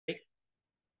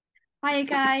Hi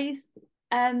guys.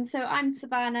 So I'm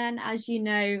Savannah, and as you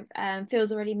know,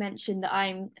 Phil's already mentioned that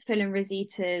I'm Phil and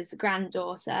Rosita's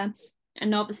granddaughter.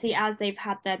 And obviously, as they've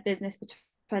had their business for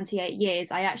 28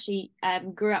 years, I actually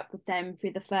grew up with them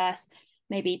through the first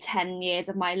maybe 10 years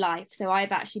of my life. So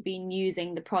I've actually been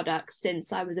using the products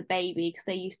since I was a baby because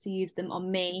they used to use them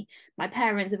on me. My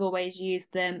parents have always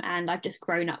used them, and I've just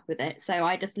grown up with it. So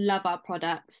I just love our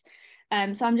products.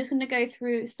 So I'm just going to go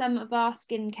through some of our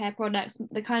skincare products,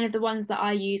 the kind of the ones that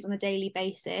I use on a daily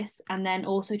basis, and then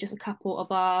also just a couple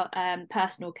of our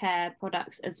personal care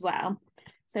products as well.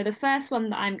 So the first one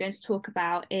that I'm going to talk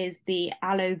about is the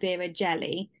aloe vera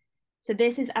jelly. So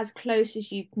this is as close as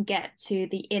you can get to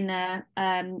the inner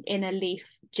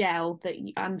leaf gel that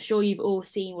I'm sure you've all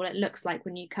seen what it looks like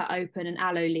when you cut open an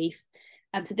aloe leaf.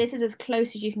 So this is as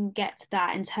close as you can get to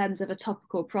that in terms of a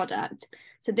topical product.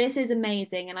 So this is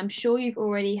amazing, and I'm sure you've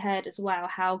already heard as well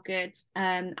how good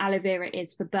aloe vera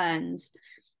is for burns.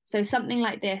 So something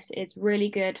like this is really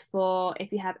good for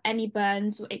if you have any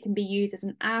burns. It can be used as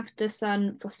an after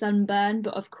sun for sunburn,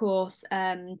 but of course,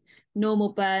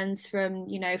 normal burns from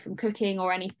from cooking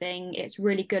or anything, it's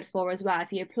really good for as well.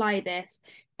 If you apply this,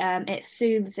 it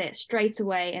soothes it straight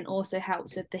away and also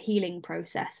helps with the healing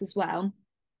process as well.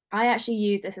 I actually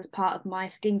use this as part of my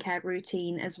skincare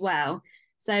routine as well.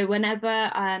 So whenever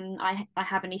I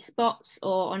have any spots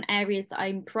or on areas that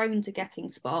I'm prone to getting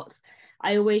spots,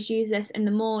 I always use this in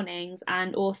the mornings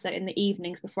and also in the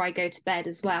evenings before I go to bed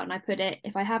as well. And I put it,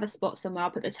 if I have a spot somewhere,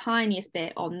 I'll put the tiniest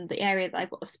bit on the area that I've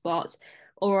got a spot.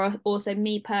 Or also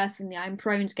me personally, I'm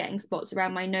prone to getting spots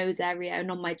around my nose area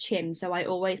and on my chin. So I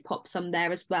always pop some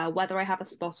there as well, whether I have a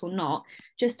spot or not,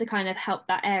 just to kind of help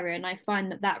that area. And I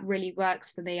find that that really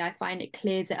works for me. I find it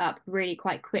clears it up really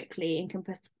quite quickly in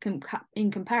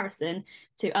comparison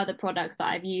to other products that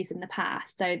I've used in the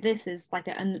past. So this is like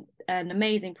an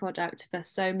amazing product for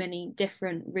so many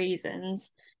different reasons.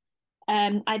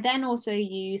 I then also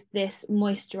use this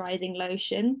moisturising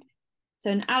lotion. So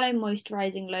an aloe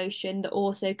moisturising lotion that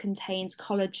also contains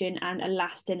collagen and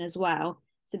elastin as well.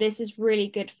 So this is really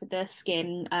good for the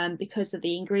skin because of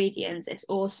the ingredients. It's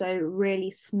also really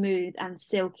smooth and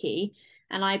silky.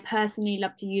 And I personally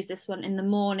love to use this one in the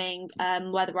morning,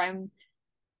 whether I'm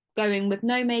going with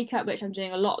no makeup, which I'm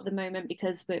doing a lot at the moment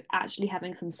because we're actually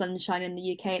having some sunshine in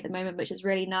the UK at the moment, which is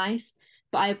really nice.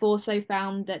 But I've also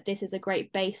found that this is a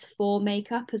great base for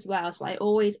makeup as well. So I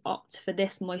always opt for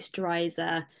this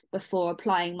moisturizer before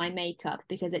applying my makeup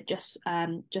because it just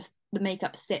the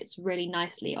makeup sits really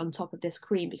nicely on top of this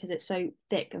cream because it's so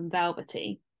thick and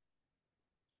velvety.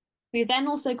 We've then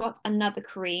also got another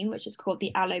cream, which is called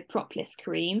the Aloe Propolis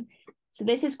cream. So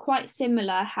this is quite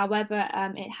similar, however,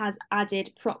 it has added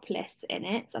propolis in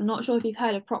it. I'm not sure if you've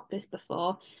heard of propolis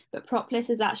before, but propolis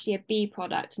is actually a bee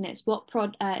product, and it's what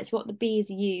the bees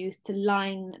use to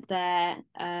line their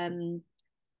I've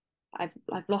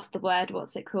lost the word.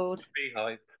 What's it called?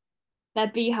 Beehive.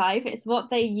 Their beehive. It's what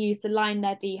they use to line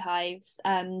their beehives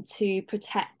to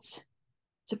protect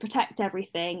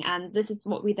everything. And this is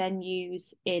what we then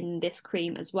use in this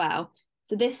cream as well.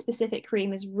 So this specific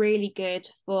cream is really good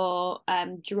for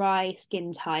dry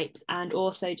skin types and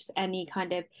also just any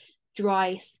kind of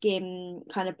dry skin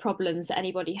kind of problems that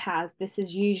anybody has. This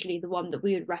is usually the one that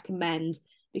we would recommend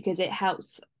because it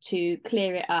helps to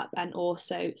clear it up and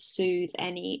also soothe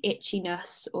any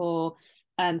itchiness or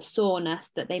soreness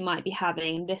that they might be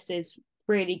having. This is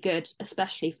really good,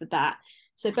 especially for that.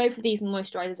 So both of these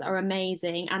moisturizers are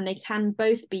amazing and they can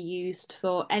both be used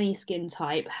for any skin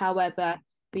type. However,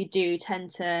 we do tend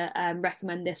to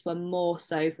recommend this one more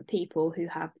so for people who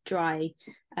have dry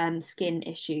skin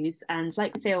issues. And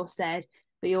like Phil said,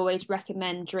 we always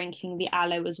recommend drinking the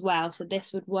aloe as well. So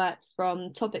this would work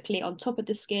from topically on top of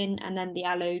the skin, and then the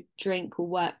aloe drink will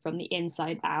work from the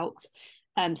inside out.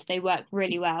 So they work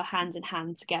really well hand in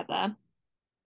hand together.